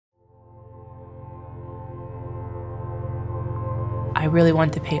I really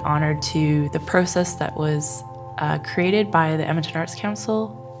wanted to pay honor to the process that was created by the Edmonton Arts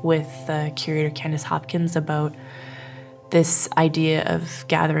Council with curator Candace Hopkins about this idea of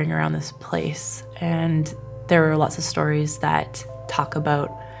gathering around this place. And there were lots of stories that talk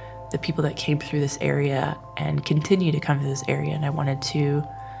about the people that came through this area and continue to come through this area, and I wanted to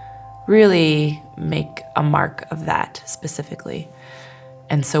really make a mark of that specifically.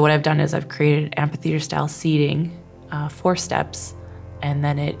 And so what I've done is I've created amphitheater-style seating, 4 steps, and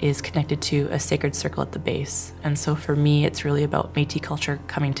then it is connected to a sacred circle at the base. And so for me, it's really about Métis culture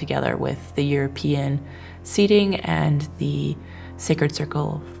coming together with the European seating and the sacred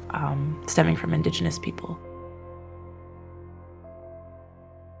circle stemming from Indigenous people.